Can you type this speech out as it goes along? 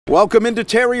Welcome into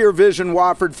TerrierVision,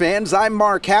 Wofford fans. I'm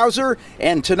Mark Hauser,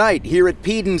 and tonight here at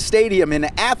Peden Stadium in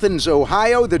Athens,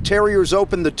 Ohio, the Terriers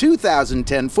open the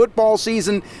 2010 football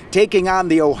season, taking on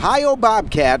the Ohio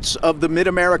Bobcats of the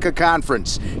Mid-America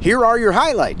Conference. Here are your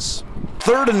highlights.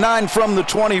 3rd and 9 from the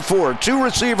 24. Two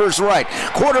receivers right.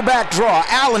 Quarterback draw.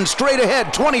 Allen straight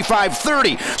ahead.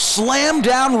 25-30. Slam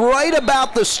down right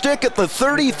about the stick at the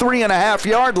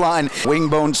 33.5-yard line.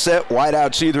 Wingbone set.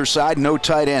 Wideouts either side. No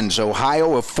tight ends.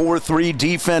 Ohio a 4-3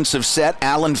 defensive set.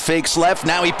 Allen fakes left.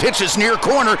 Now he pitches near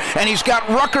corner, and he's got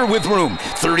Rucker with room.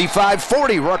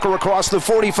 35-40. Rucker across the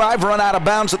 45. Run out of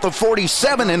bounds at the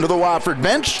 47 into the Wofford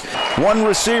bench. One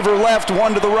receiver left.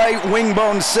 One to the right.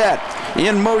 Wingbone set.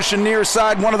 In motion near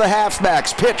side, one of the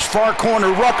halfbacks. Pitch, far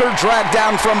corner, Rucker dragged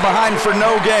down from behind for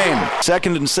no gain.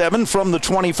 2nd and 7 from the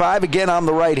 25, again on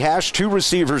the right hash. Two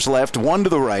receivers left, one to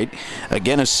the right.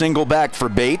 Again, a single back for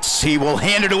Bates. He will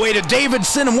hand it away to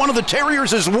Davidson, and one of the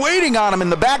Terriers is waiting on him in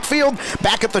the backfield.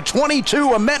 Back at the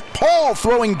 22, Emmett Paul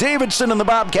throwing Davidson and the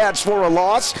Bobcats for a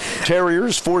loss.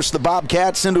 Terriers force the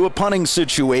Bobcats into a punting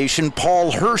situation.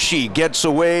 Paul Hershey gets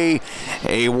away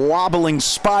a wobbling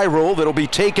spiral that'll be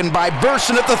taken by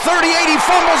Burson at the 38. He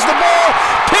fumbles the ball,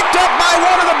 picked up by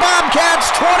one of the Bobcats.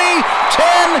 20,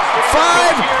 10,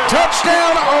 5,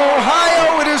 touchdown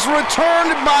Ohio. It is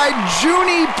returned by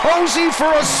Junie Posey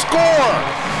for a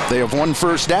score. They have one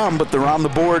first down, but they're on the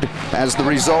board as the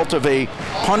result of a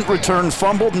punt return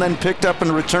fumbled and then picked up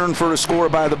and returned for a score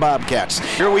by the Bobcats.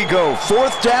 Here we go.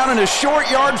 4th down and a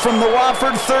short yard from the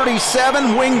Wofford 37.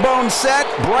 Wingbone set.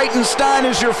 Breitenstein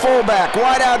is your fullback.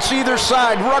 Wideouts either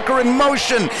side. Rucker in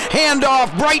motion. Handoff.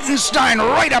 Breitenstein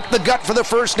right up the gut for the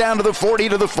first down to the 40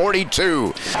 to the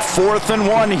 42. 4th and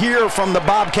 1 here from the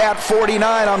Bobcat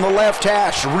 49 on the left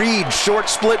hash. Reed short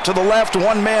split to the left.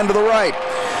 One man to the right.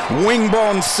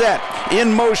 Wingbone set.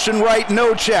 In motion right,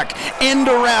 no check. End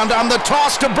around on the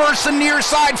toss to Burson near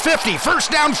side 50.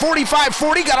 First down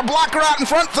 45-40. Got a blocker out in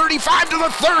front 35 to the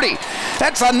 30.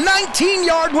 That's a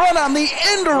 19-yard run on the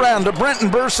end around to Brenton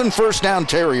Burson. First down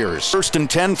Terriers. 1st and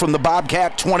 10 from the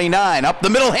Bobcat 29. Up the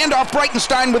middle, handoff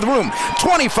Breitenstein with room.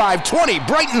 25-20.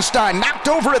 Breitenstein knocked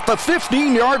over at the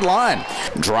 15-yard line.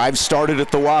 Drive started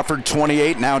at the Wofford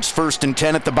 28. Now it's 1st and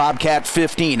 10 at the Bobcat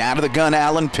 15. Out of the gun,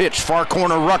 Allen pitch. Far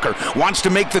corner, Rucker wants to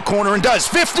make the corner and does.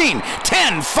 15,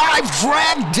 10, 5,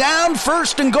 drag down.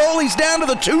 1st and goal. He's down to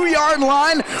the 2-yard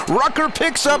line. Rucker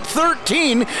picks up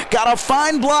 13. Got a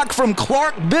fine block from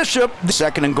Clark Bishop.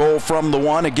 2nd and goal from the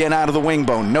 1. Again out of the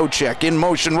wingbone. No check. In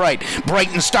motion right.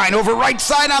 Breitenstein over right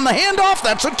side on the handoff.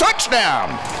 That's a touchdown.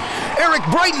 Eric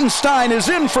Breitenstein is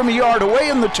in from a yard away,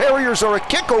 and the Terriers are a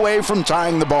kick away from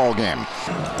tying the ball game.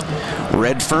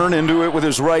 Redfern into it with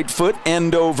his right foot,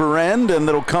 end over end, and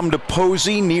that'll come to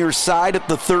Posey near side at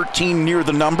the 13 near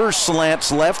the number.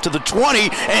 Slants left to the 20,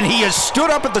 and he has stood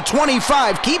up at the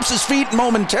 25, keeps his feet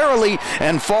momentarily,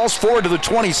 and falls forward to the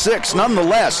 26.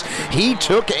 Nonetheless, he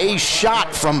took a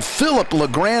shot from Philip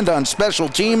LeGrand on special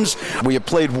teams. We have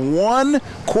played one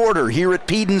quarter here at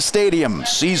Peden Stadium.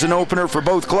 Season opener for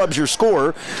both clubs. Your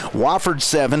score, Wofford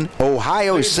 7,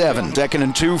 Ohio 7. 2nd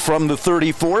and 2 from the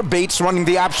 34. Bates running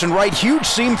the option right. Huge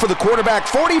seam for the quarterback.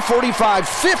 40, 45,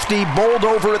 50. Bowled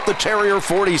over at the Terrier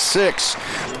 46.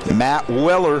 Matt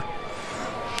Weller,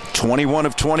 21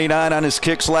 of 29 on his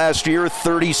kicks last year.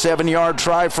 37-yard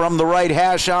try from the right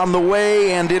hash on the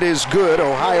way, and it is good.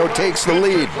 Ohio takes the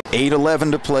lead.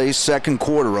 8:11 to play, 2nd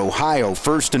quarter. Ohio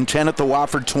 1st and 10 at the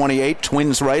Wofford 28.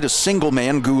 Twins right, a single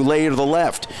man. Goulet to the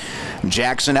left.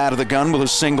 Jackson out of the gun with a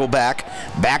single back.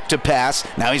 Back to pass.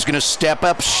 Now he's going to step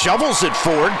up, shovels it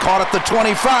forward. Caught at the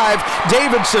 25.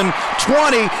 Davidson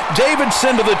 20.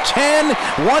 Davidson to the 10.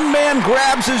 One man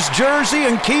grabs his jersey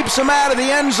and keeps him out of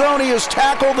the end zone. He is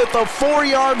tackled at the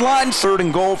 4-yard line. 3rd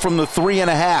and goal from the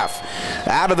 3.5.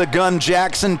 Out of the gun,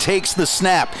 Jackson takes the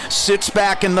snap. Sits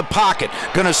back in the pocket.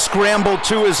 Going to scramble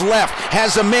to his left.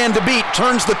 Has a man to beat.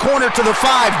 Turns the corner to the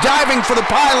 5. Diving for the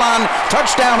pylon.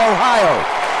 Touchdown,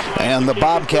 Ohio. And the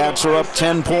Bobcats are up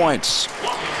 10 points.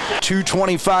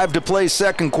 2:25 to play,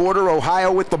 2nd quarter.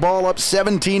 Ohio with the ball up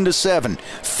 17-7.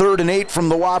 3rd and 8 from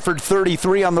the Wofford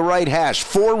 33 on the right hash.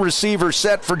 4 receivers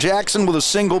set for Jackson with a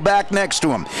single back next to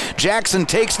him. Jackson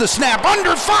takes the snap,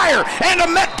 under fire, and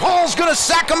Emmett Paul's going to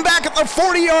sack him back at the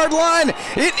 40-yard line.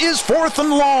 It is 4th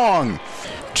and long.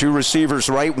 Two receivers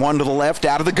right, one to the left.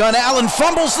 Out of the gun, Allen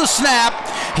fumbles the snap.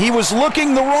 He was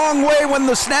looking the wrong way when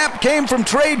the snap came from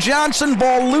Trey Johnson.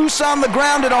 Ball loose on the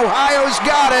ground, and Ohio's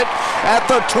got it at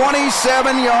the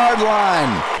 27-yard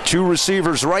line. Two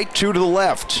receivers right, two to the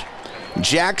left.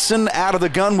 Jackson out of the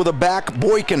gun with a back.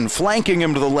 Boykin flanking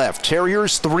him to the left.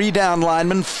 Terriers 3 down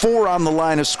linemen, 4 on the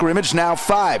line of scrimmage, now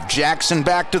 5. Jackson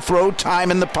back to throw,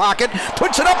 time in the pocket,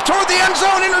 puts it up toward the end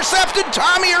zone, intercepted.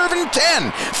 Tommy Irvin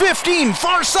 10, 15,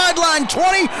 far sideline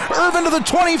 20, Irvin to the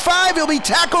 25, he'll be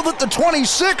tackled at the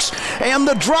 26, and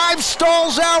the drive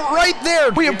stalls out right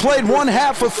there. We have played one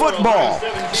half of football.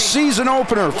 Season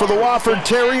opener for the Wofford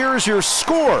Terriers. Your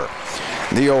score: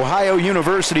 the Ohio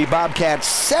University Bobcats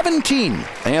 17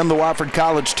 and the Wofford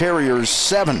College Terriers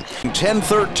 7.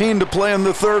 10-13 to play in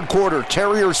the third quarter.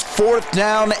 Terriers 4th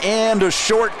down and a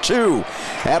short 2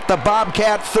 at the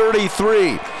Bobcat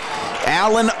 33.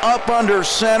 Allen up under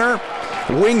center.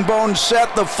 Wingbone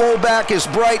set, the fullback is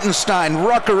Breitenstein.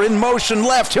 Rucker in motion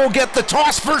left, he'll get the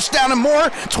toss, first down and more.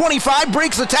 25,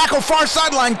 breaks the tackle, far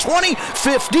sideline 20,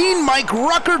 15, Mike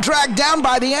Rucker dragged down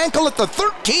by the ankle at the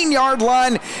 13-yard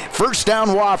line. First down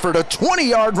Wofford, a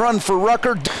 20-yard run for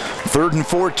Rucker. 3rd and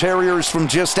 4, Terriers from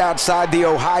just outside the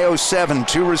Ohio 7.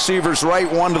 2 receivers right,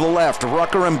 1 to the left.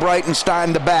 Rucker and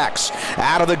Breitenstein the backs.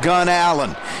 Out of the gun,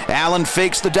 Allen. Allen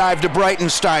fakes the dive to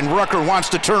Breitenstein. Rucker wants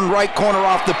to turn right corner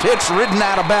off the pitch, ridden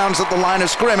out of bounds at the line of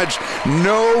scrimmage.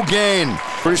 No gain.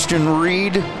 Christian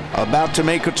Reed about to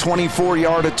make a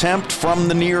 24-yard attempt from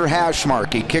the near hash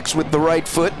mark. He kicks with the right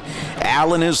foot.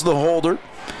 Allen is the holder.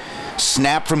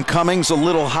 Snap from Cummings a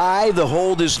little high. The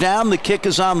hold is down. The kick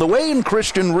is on the way, and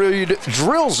Christian Reed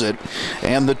drills it,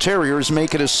 and the Terriers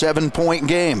make it a 7-point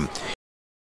game.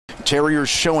 Terriers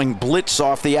showing blitz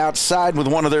off the outside with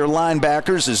one of their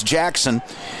linebackers as Jackson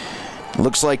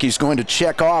looks like he's going to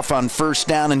check off on 1st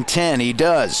down and 10. He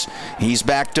does. He's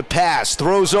back to pass.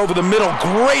 Throws over the middle.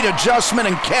 Great adjustment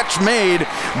and catch made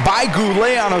by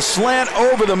Goulet on a slant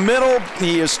over the middle.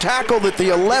 He is tackled at the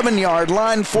 11-yard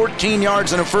line. 14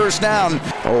 yards and a first down.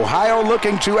 Ohio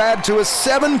looking to add to a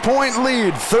 7-point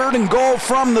lead. 3rd and goal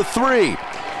from the 3.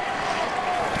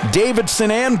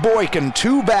 Davidson and Boykin,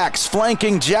 2 backs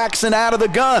flanking Jackson out of the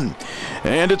gun.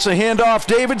 And it's a handoff.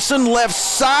 Davidson left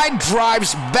side,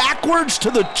 drives backwards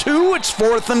to the 2. It's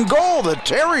 4th and goal. The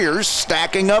Terriers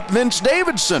stacking up Vince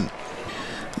Davidson.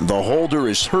 The holder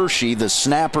is Hershey. The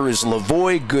snapper is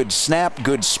Lavoie. Good snap,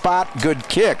 good spot, good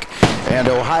kick. And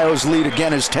Ohio's lead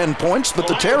again is 10 points, but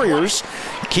the Terriers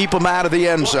keep them out of the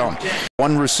end zone.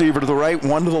 1 receiver to the right,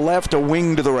 1 to the left, a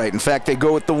wing to the right. In fact, they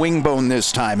go with the wing bone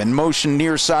this time. In motion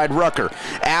near side, Rucker.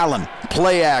 Allen,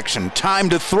 play action, time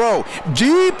to throw.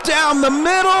 Deep down the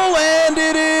middle, and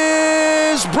it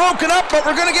is broken up, but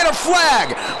we're going to get a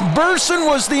flag. Burson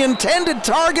was the intended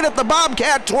target at the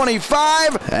Bobcat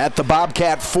 25. At the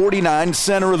Bobcat 49,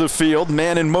 center of the field.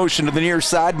 Man in motion to the near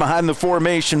side behind the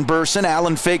formation. Burson.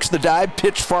 Allen fakes the dive,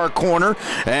 pitch far corner,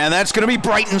 and that's going to be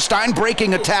Breitenstein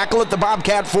breaking a tackle at the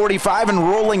Bobcat 45 and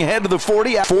rolling ahead to the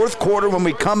 40. 4th quarter, when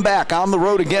we come back on the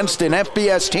road against an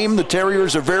FBS team, the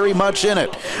Terriers are very much in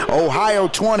it. Ohio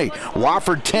 20,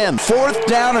 Wofford 10. 4th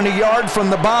down and a yard from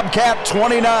the Bobcat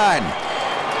 29.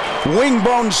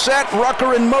 Wingbone set,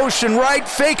 Rucker in motion right,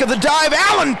 fake of the dive.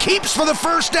 Allen keeps for the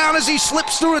first down as he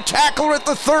slips through a tackler at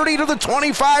the 30 to the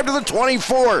 25 to the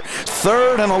 24.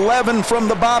 3rd and 11 from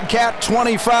the Bobcat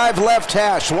 25, left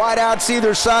hash. Wideouts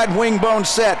either side, Wingbone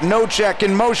set, no check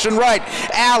in motion right.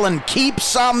 Allen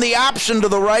keeps on the option to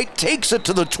the right, takes it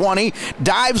to the 20,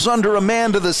 dives under a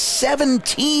man to the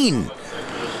 17.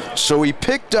 So he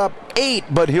picked up 8,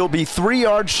 but he'll be 3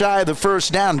 yards shy of the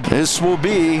first down. This will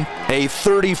be a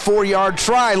 34-yard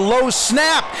try. Low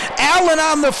snap. Allen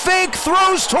on the fake,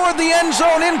 throws toward the end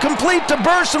zone, incomplete to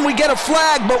Burson. We get a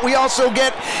flag, but we also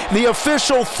get the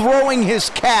official throwing his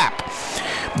cap.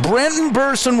 Brenton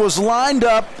Burson was lined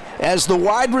up as the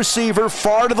wide receiver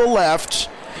far to the left.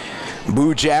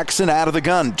 Boo Jackson out of the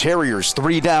gun. Terriers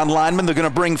 3 down linemen. They're going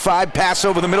to bring 5. Pass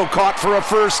over the middle, caught for a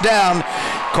first down.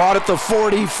 Caught at the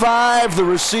 45. The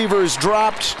receiver is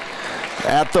dropped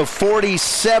at the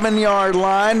 47-yard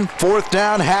line. 4th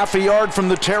down, half a yard from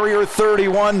the Terrier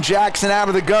 31. Jackson out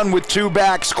of the gun with 2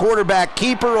 backs. Quarterback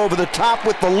keeper over the top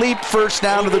with the leap. First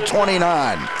down to the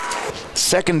 29.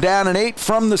 2nd down and 8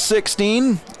 from the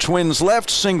 16. Twins left,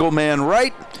 single man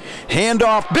right.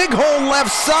 Handoff, big hole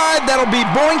left side. That'll be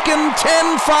Boykin.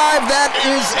 10-5. That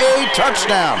is a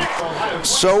touchdown.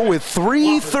 So with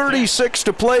 3:36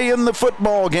 to play in the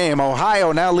football game,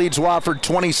 Ohio now leads Wofford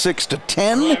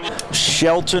 26-10.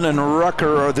 Shelton and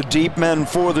Rucker are the deep men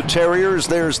for the Terriers.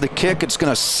 There's the kick. It's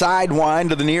going to sidewind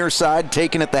to the near side,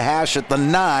 taken at the hash at the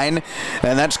 9.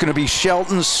 And that's going to be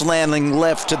Shelton slanting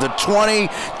left to the 20,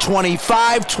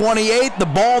 25, 28. The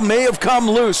ball may have come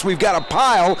loose. We've got a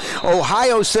pile.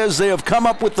 Ohio says they have come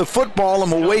up with the football,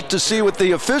 and we'll wait to see what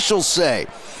the officials say.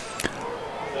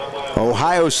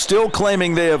 Ohio still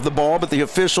claiming they have the ball, but the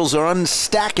officials are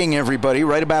unstacking everybody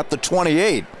right about the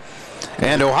 28.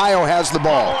 And Ohio has the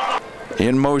ball.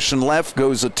 In motion left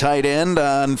goes a tight end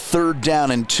on 3rd down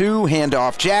and 2.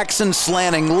 Handoff Jackson,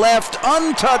 slanting left,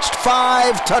 untouched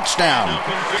 5, touchdown.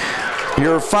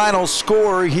 Your final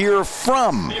score here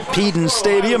from Peden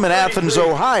Stadium in Athens,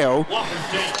 Ohio.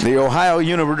 The Ohio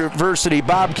University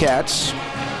Bobcats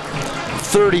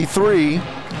 33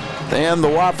 and the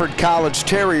Wofford College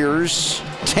Terriers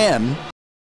 10.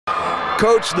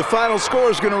 Coach, the final score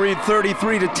is going to read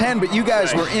 33-10, but you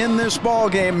guys were in this ball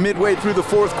game midway through the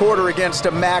 4th quarter against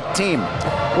a MAC team.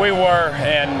 We were,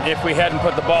 and if we hadn't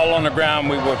put the ball on the ground,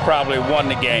 we would probably have won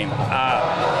the game.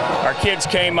 Our kids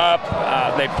came up,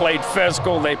 they played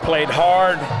physical, they played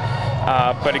hard,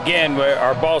 but again,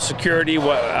 our ball security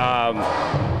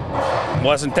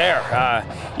wasn't there.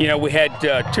 You know, we had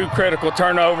 2 critical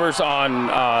turnovers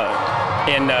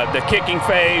in the kicking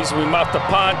phase. We muffed the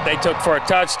punt, they took for a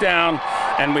touchdown,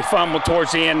 and we fumbled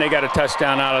towards the end. They got a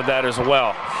touchdown out of that as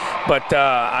well. But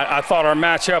I thought our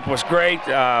matchup was great.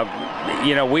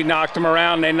 You know, we knocked them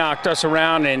around, they knocked us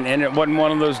around, and it wasn't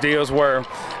one of those deals where,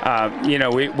 you know,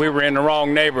 we were in the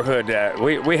wrong neighborhood.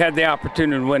 We had the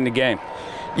opportunity to win the game.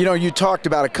 You know, you talked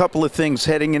about a couple of things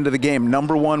heading into the game.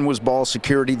 Number one was ball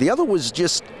security. The other was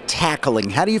just tackling.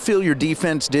 How do you feel your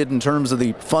defense did in terms of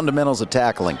the fundamentals of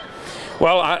tackling?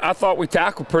 Well, I thought we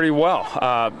tackled pretty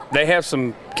well. They have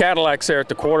some Cadillacs there at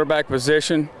the quarterback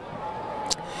position.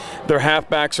 Their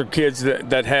halfbacks are kids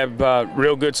that have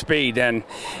real good speed, and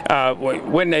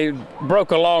when they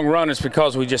broke a long run, it's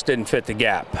because we just didn't fit the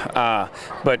gap.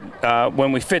 But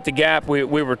when we fit the gap, we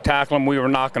were tackling, we were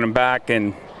knocking them back,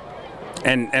 and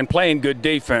playing good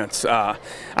defense. I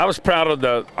was proud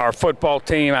of our football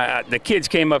team. The kids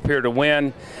came up here to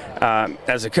win.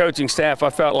 As a coaching staff,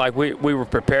 I felt like we were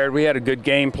prepared. We had a good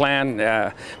game plan,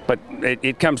 but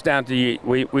it comes down to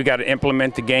we got to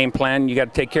implement the game plan. You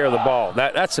got to take care of the ball.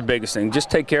 That's the biggest thing. Just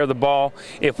take care of the ball.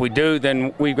 If we do,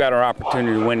 then we've got our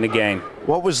opportunity to win the game.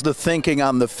 What was the thinking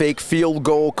on the fake field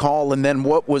goal call, and then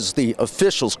what was the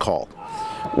officials' call?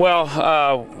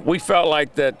 Well, we felt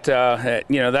like that,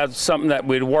 you know, that's something that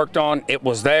we'd worked on. It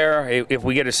was there. If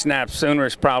we get a snap sooner,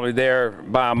 it's probably there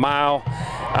by a mile.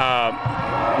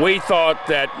 We thought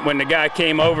that when the guy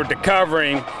came over to cover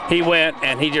him, he went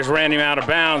and he just ran him out of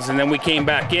bounds, and then we came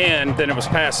back in, then it was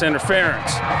pass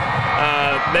interference.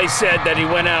 They said that he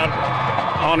went out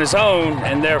on his own,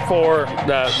 and therefore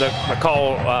the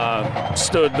call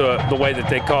stood the way that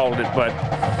they called it. But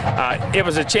it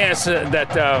was a chance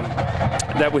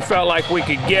that we felt like we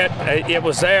could get. It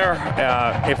was there.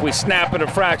 If we snap it a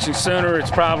fraction sooner,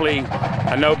 it's probably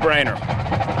a no-brainer.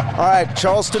 All right,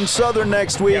 Charleston Southern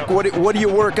next week. Yeah. What do you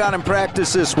work on in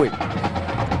practice this week?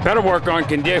 Better work on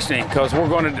conditioning, because we're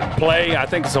going to play. I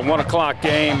think it's a 1 o'clock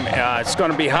game. It's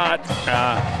going to be hot.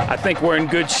 I think we're in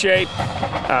good shape.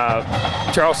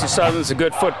 Charleston Southern's a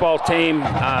good football team.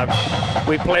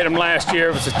 We played them last year.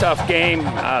 It was a tough game.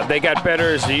 They got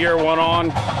better as the year went on.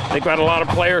 They've got a lot of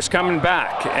players coming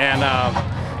back, and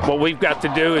what we've got to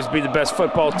do is be the best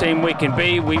football team we can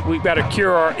be. We've got to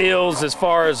cure our ills as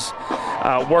far as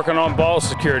working on ball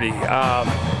security.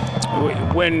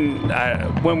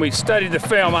 When we study the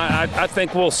film, I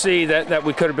think we'll see that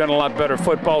we could have been a lot better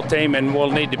football team, and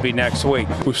we'll need to be next week.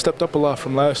 We've stepped up a lot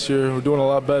from last year. We're doing a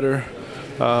lot better.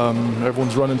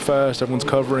 Everyone's running fast, everyone's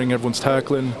covering, everyone's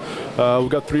tackling. We've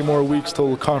got 3 more weeks till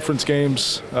the conference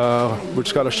games. We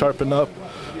just got to sharpen up.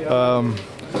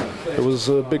 It was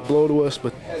a big blow to us,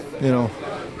 but you know,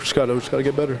 we just got to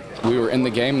get better. We were in the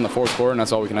game in the 4th quarter, and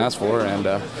that's all we can ask for. And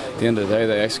at the end of the day,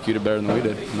 they executed better than we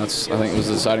did, and I think it was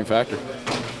the deciding factor.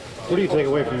 What do you take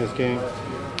away from this game?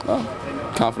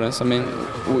 Confidence. I mean,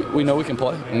 we know we can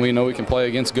play, and we know we can play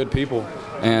against good people,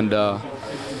 and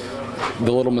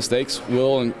the little mistakes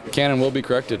can and will be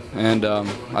corrected, and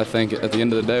I think at the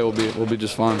end of the day we'll be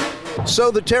just fine.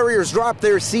 So the Terriers drop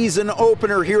their season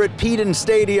opener here at Peden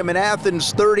Stadium in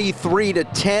Athens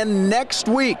 33-10. Next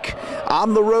week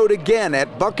on the road again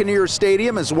at Buccaneer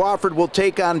Stadium as Wofford will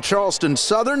take on Charleston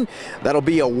Southern. That'll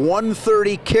be a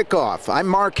 1:30 kickoff. I'm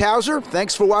Mark Hauser.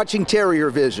 Thanks for watching Terrier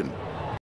Vision.